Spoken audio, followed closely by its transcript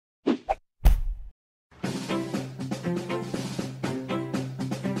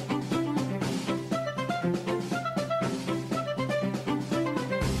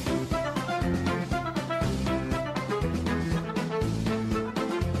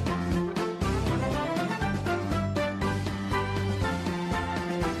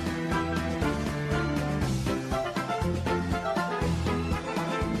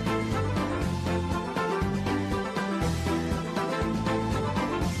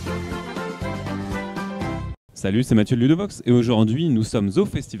Salut, c'est Mathieu de Ludovox et aujourd'hui nous sommes au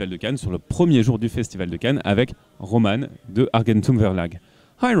Festival de Cannes, sur le premier jour du Festival de Cannes avec Roman de Argentum Verlag.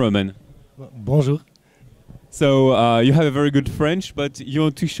 Hi Roman. Bonjour. So you have a very good French, but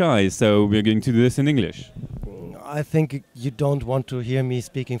you're too shy, so we're going to do this in English. I think you don't want to hear me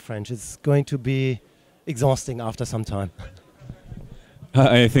speaking French. It's going to be exhausting after some time.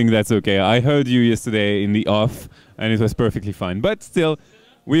 I think that's okay. I heard you yesterday in the off and it was perfectly fine, but still,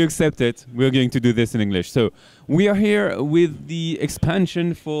 we accept it. We're going to do this in English. So we are here with the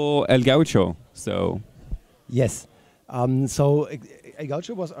expansion for El Gaucho. So Yes. El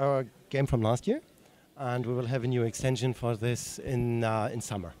Gaucho was our game from last year, and we will have a new extension for this in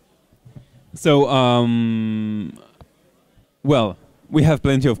summer. So, well, we have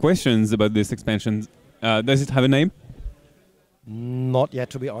plenty of questions about this expansion. Does it have a name? Not yet,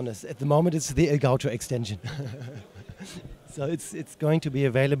 to be honest. At the moment, it's the El Gaucho extension. So it's going to be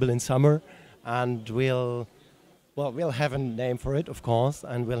available in summer, and we'll have a name for it, of course,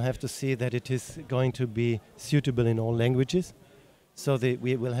 and we'll have to see that it is going to be suitable in all languages. So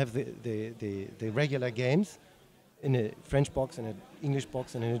we will have the regular games in a French box, in an English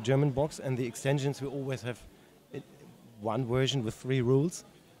box, and in a German box, and the extensions we always have one version with 3 rules,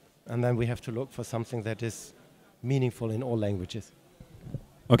 and then we have to look for something that is meaningful in all languages.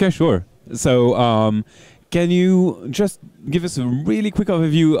 Okay, sure. So, can you just give us a really quick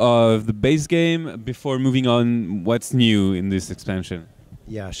overview of the base game before moving on what's new in this expansion?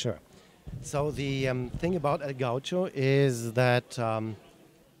 Yeah, sure. So the thing about El Gaucho is that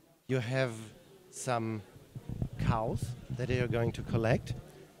you have some cows that you are going to collect.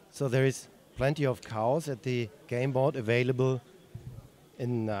 So there is plenty of cows at the game board available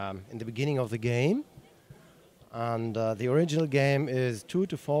in the beginning of the game. And the original game is 2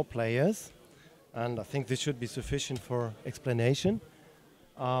 to 4 players. And I think this should be sufficient for explanation.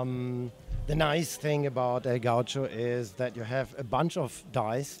 The nice thing about El Gaucho is that you have a bunch of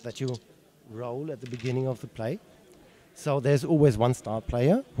dice that you roll at the beginning of the play. So there's always one start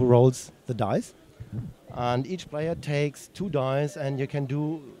player who rolls the dice. And each player takes 2 dice and you can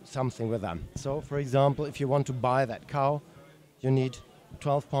do something with them. So for example, if you want to buy that cow, you need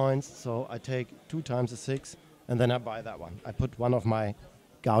 12 points. So I take 2 times a 6 and then I buy that one. I put one of my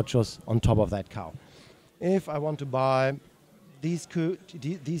gauchos on top of that cow. If I want to buy these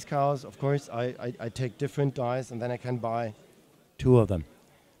cows, of course, I take different dice and then I can buy 2 of them.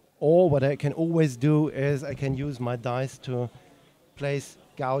 Or what I can always do is I can use my dice to place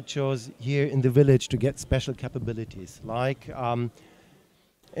gauchos here in the village to get special capabilities. Like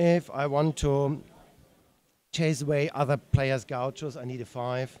if I want to chase away other players' gauchos, I need a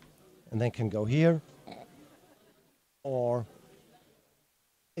 5 and then can go here. Or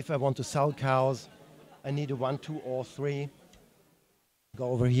if I want to sell cows, I need a 1, 2, or 3.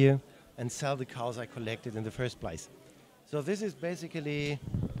 Go over here and sell the cows I collected in the first place. So this is basically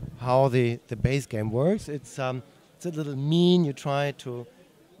how the base game works. It's a little mean. You try to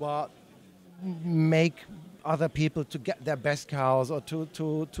make other people to get their best cows, or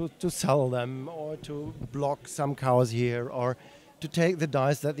to sell them, or to block some cows here, or to take the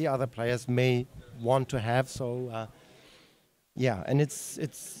dice that the other players may want to have. So. Yeah, and it's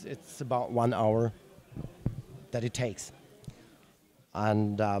about 1 hour that it takes.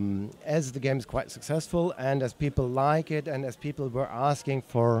 And as the game is quite successful, and as people like it, and as people were asking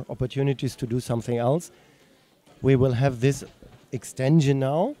for opportunities to do something else, we will have this extension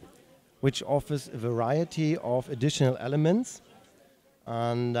now, which offers a variety of additional elements.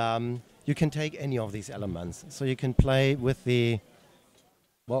 And you can take any of these elements. So you can play with the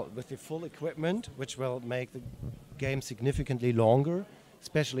full equipment, which will make the game significantly longer,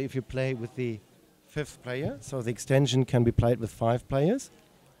 especially if you play with the 5th player. So the extension can be played with 5 players.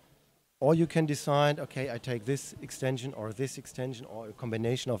 Or you can decide, okay, I take this extension or a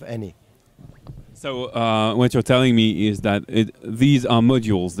combination of any. So what you're telling me is that these are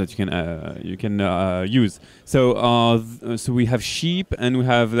modules that you can use. So so we have sheep and we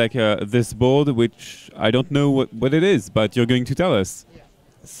have like this board, which I don't know what it is, but you're going to tell us. Yeah.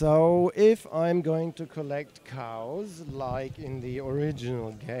 So if I'm going to collect cows like in the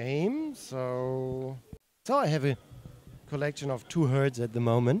original game, so I have a collection of 2 herds at the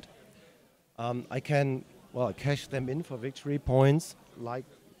moment. I can cash them in for victory points like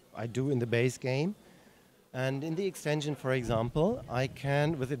I do in the base game. And in the extension, for example, I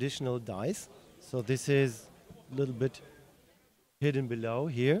can with additional dice. So this is a little bit hidden below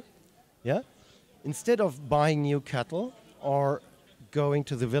here. Yeah. Instead of buying new cattle or going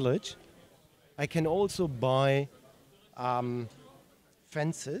to the village, I can also buy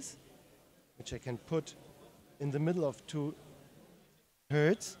fences, which I can put in the middle of 2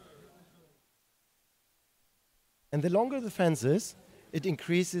 herds. And the longer the fence is, it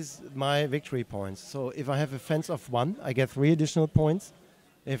increases my victory points. So if I have a fence of 1, I get 3 additional points.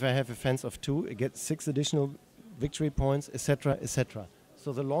 If I have a fence of 2, I get 6 additional victory points, etc., etc.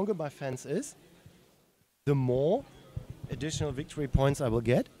 So the longer my fence is, the more additional victory points I will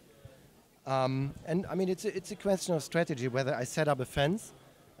get. And I mean, it's a question of strategy, whether I set up a fence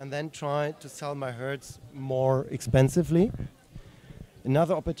and then try to sell my herds more expensively.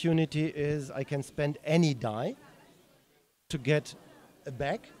 Another opportunity is I can spend any die to get a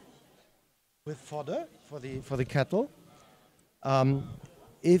bag with fodder for the cattle.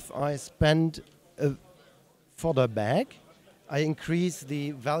 If I spend a fodder bag, I increase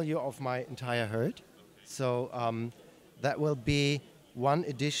the value of my entire herd. So that will be 1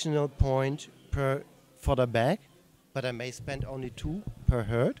 additional point per fodder bag, but I may spend only 2 per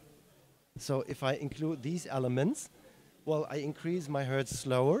herd. So if I include these elements, well, I increase my herd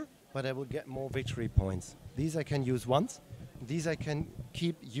slower, but I will get more victory points. These I can use once. These I can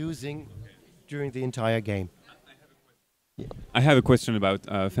keep using during the entire game. I have a question about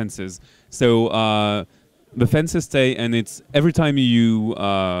fences. So the fences stay, and it's every time you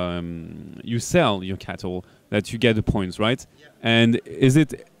you sell your cattle that you get the points, right? Yeah. And is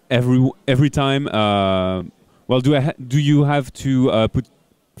it every time? Well, do you have to put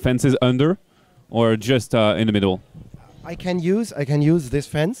fences under, or just in the middle? I can use this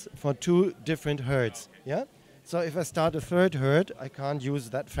fence for 2 different herds. Yeah. So if I start a 3rd herd, I can't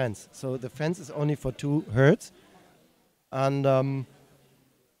use that fence. So the fence is only for 2 herds, and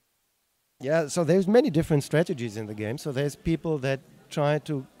yeah. So there's many different strategies in the game. So there's people that try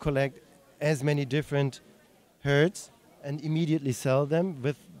to collect as many different herds and immediately sell them,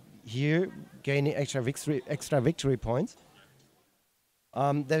 with here gaining extra victory points.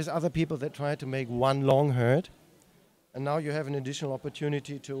 There's other people that try to make 1 long herd, and now you have an additional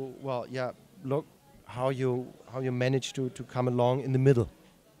opportunity to, well, yeah, look how you manage to come along in the middle.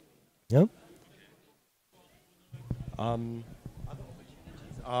 Yeah. Other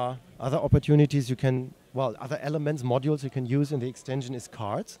opportunities you can, well, other elements, modules you can use in the extension is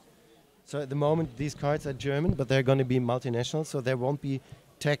cards. So at the moment these cards are German, but they're going to be multinational, so there won't be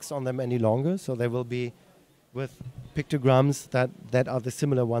text on them any longer. So they will be with pictograms that are the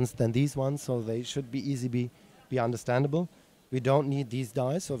similar ones than these ones, so they should be easy be understandable. We don't need these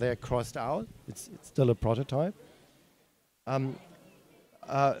dies, so they're crossed out. It's still a prototype.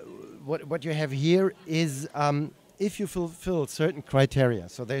 What you have here is if you fulfill certain criteria.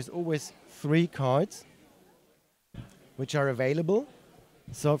 So there's always 3 cards which are available.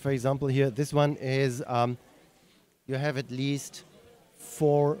 So for example here, this one is you have at least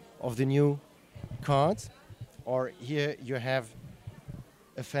 4 of the new cards, or here you have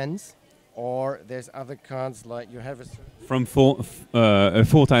a fence, or there's other cards like you have a from a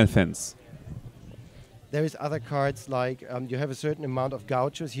 4-tile fence. There is other cards like you have a certain amount of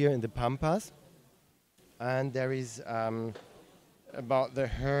gauchos here in the pampas, and there is about the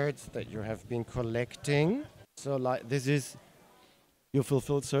herds that you have been collecting. So like this is, you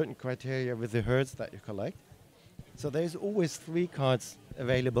fulfill certain criteria with the herds that you collect. So there's always 3 cards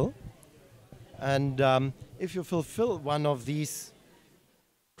available, and if you fulfill one of these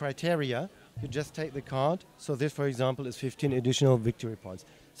criteria, you just take the card. So this, for example, is 15 additional victory points.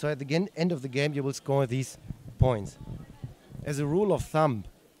 So at the end of the game, you will score these points. As a rule of thumb,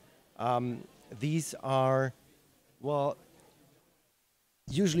 these are, well,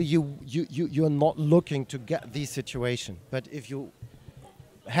 usually you're not looking to get this situation. But if you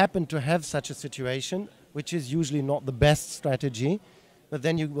happen to have such a situation, which is usually not the best strategy, but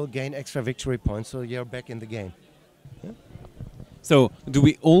then you will gain extra victory points, so you're back in the game. Yeah? So, do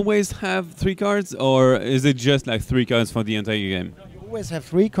we always have 3 cards, or is it just like 3 cards for the entire game? No, you always have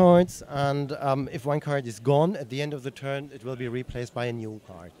 3 cards, and if 1 card is gone at the end of the turn, it will be replaced by a new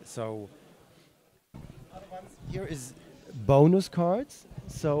card. So, other ones here is bonus cards.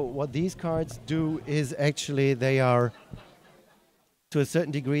 So, what these cards do is actually they are, to a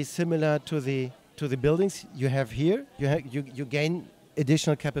certain degree, similar to the buildings you have here. You gain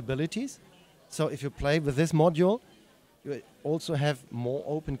additional capabilities. So, if you play with this module, you also have more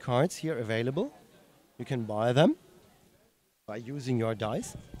open cards here available. You can buy them by using your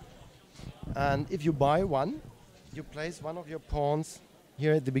dice. And if you buy one, you place one of your pawns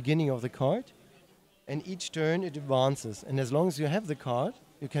here at the beginning of the card. And each turn it advances. And as long as you have the card,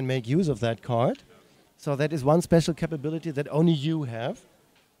 you can make use of that card. So that is one special capability that only you have.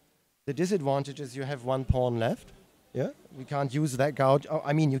 The disadvantage is you have 1 pawn left. Yeah, we can't use that gaucho. Oh,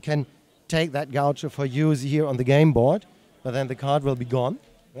 I mean, you can take that gaucho for use here on the game board, but then the card will be gone.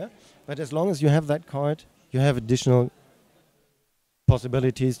 Yeah? But as long as you have that card, you have additional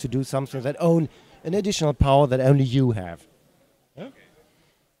possibilities to do something that an additional power that only you have. Yeah?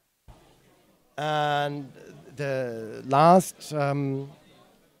 And the last the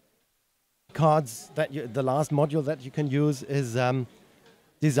last module that you can use is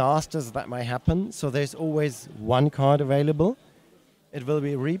disasters that may happen. So there's always one card available. It will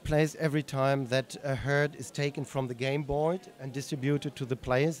be replaced every time that a herd is taken from the game board and distributed to the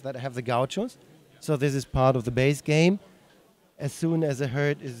players that have the gauchos. So this is part of the base game. As soon as a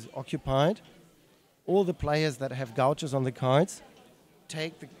herd is occupied, all the players that have gauchos on the cards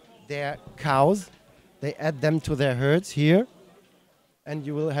take their cows, they add them to their herds here, and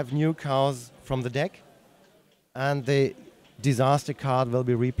you will have new cows from the deck, and the disaster card will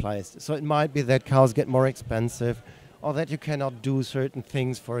be replaced. So it might be that cows get more expensive, or that you cannot do certain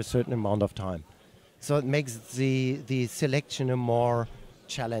things for a certain amount of time. So it makes the selection more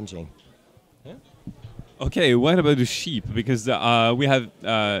challenging. Yeah? Okay, what about the sheep? Because we have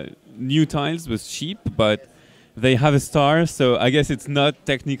new tiles with sheep, but they have a star, so I guess it's not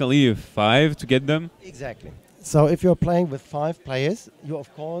technically a 5 to get them. Exactly. So if you're playing with 5 players, you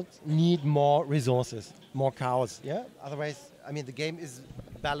of course need more resources, more cows. Yeah. Otherwise, I mean, the game is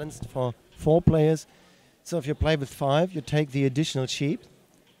balanced for 4 players. So if you play with 5, you take the additional sheep,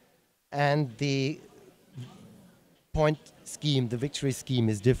 and the point scheme, the victory scheme,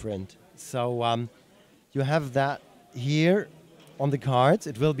 is different. So you have that here on the cards.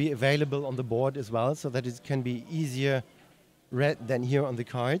 It will be available on the board as well, so that it can be easier read than here on the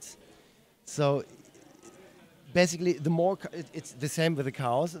cards. So basically, the more it's the same with the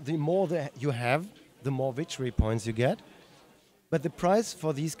cows. The more you have, the more victory points you get. But the price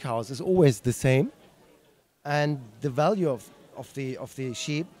for these cows is always the same, and the value of the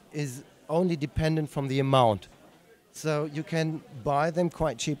sheep is only dependent from the amount. So you can buy them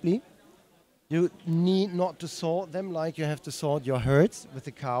quite cheaply. You need not to sort them like you have to sort your herds with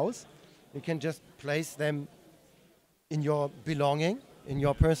the cows. You can just place them in your belonging, in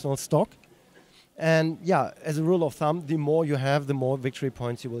your personal stock. And yeah, as a rule of thumb, the more you have, the more victory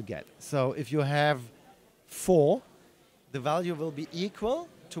points you will get. So if you have 4, the value will be equal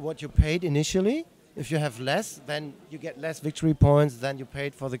to what you paid initially. If you have less, then you get less victory points than you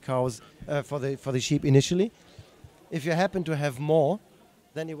paid for the cows, for the sheep initially. If you happen to have more,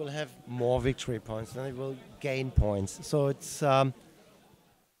 then you will have more victory points. Then you will gain points. So it's a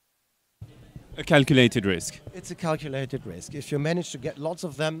calculated risk. It's a calculated risk. If you manage to get lots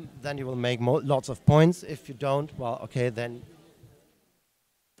of them, then you will make lots of points. If you don't, well, okay, then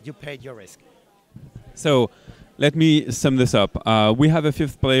you paid your risk. So let me sum this up. We have a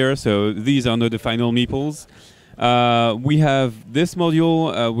 5th player, so these are not the final meeples. We have this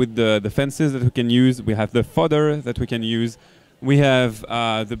module with the fences that we can use. We have the fodder that we can use. We have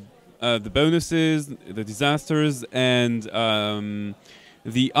the bonuses, the disasters, and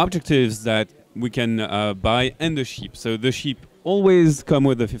the objectives that we can buy, and the sheep. So the sheep always come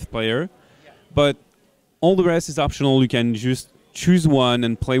with the 5th player, but all the rest is optional. You can just choose one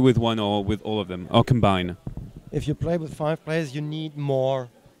and play with one or with all of them, or combine. If you play with 5 players, you need more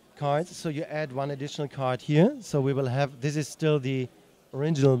cards, so you add 1 additional card here. So we will have, this is still the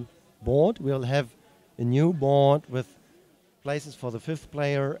original board. We'll have a new board with places for the 5th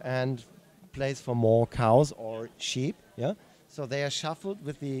player and place for more cows or sheep. Yeah. So they are shuffled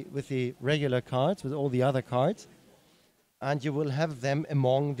with the regular cards, with all the other cards, and you will have them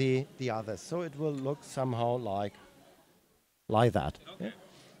among the others. So it will look somehow like that. Okay. Yeah?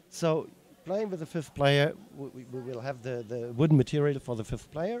 So playing with the 5th player, we will have the wooden material for the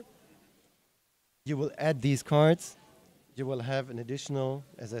 5th player. You will add these cards. You will have an additional,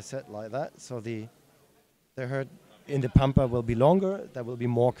 as I said, like that. So the herd in the pampa will be longer. There will be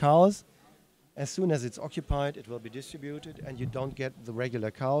more cows. As soon as it's occupied, it will be distributed, and you don't get the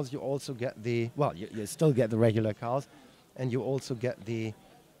regular cows. You also get you still get the regular cows, and you also get the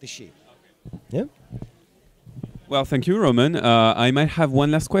sheep. Yeah. Well, thank you, Roman. I might have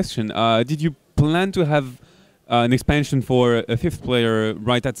one last question. Did you plan to have an expansion for a 5th player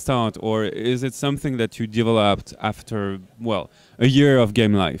right at start, or is it something that you developed after, well, a year of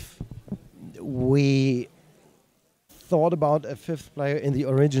game life? We thought about a 5th player in the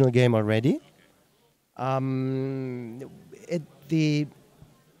original game already. When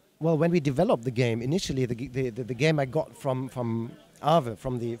we developed the game initially, the game I got from Arve,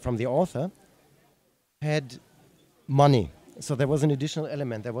 from the author, had money. So there was an additional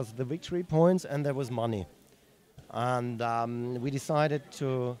element. There was the victory points and there was money. And we decided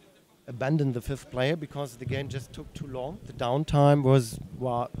to abandon the 5th player because the game just took too long. The downtime was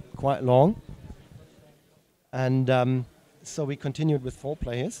quite long. And so we continued with 4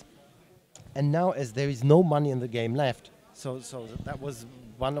 players. And now, as there is no money in the game left, So that was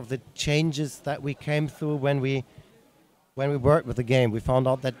one of the changes that we came through when we worked with the game. We found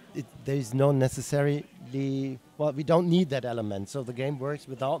out that there is no necessarily, well, we don't need that element. So the game works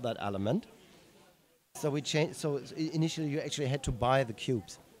without that element. So we changed. So initially, you actually had to buy the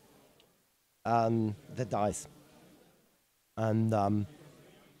cubes, the dice, and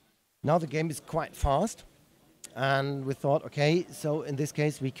now the game is quite fast. And we thought, okay, so in this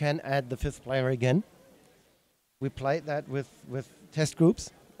case, we can add the fifth player again. We played that with test groups,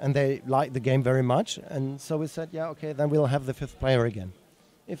 and they liked the game very much. And so we said, yeah, okay, then we'll have the fifth player again.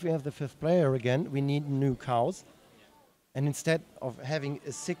 If we have the fifth player again, we need new cows. And instead of having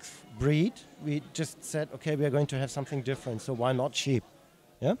a sixth breed, we just said, okay, we are going to have something different, so why not sheep?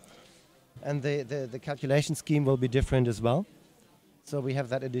 Yeah? And the calculation scheme will be different as well. So we have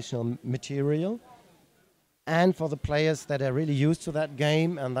that additional material. And for the players that are really used to that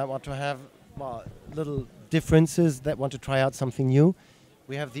game and that want to have, well, little differences, that want to try out something new,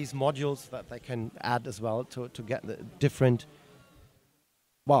 we have these modules that they can add as well to get the different.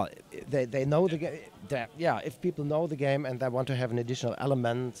 Well, they know the game. Yeah, if people know the game and they want to have an additional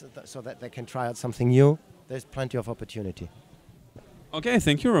element so that they can try out something new, there's plenty of opportunity. Okay,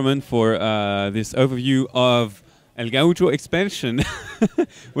 thank you, Roman, for this overview of El Gaucho expansion,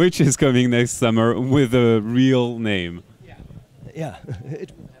 which is coming next summer with a real name. Yeah,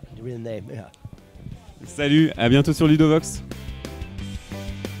 it will have a real name. Yeah. Salut, à bientôt sur Ludovox.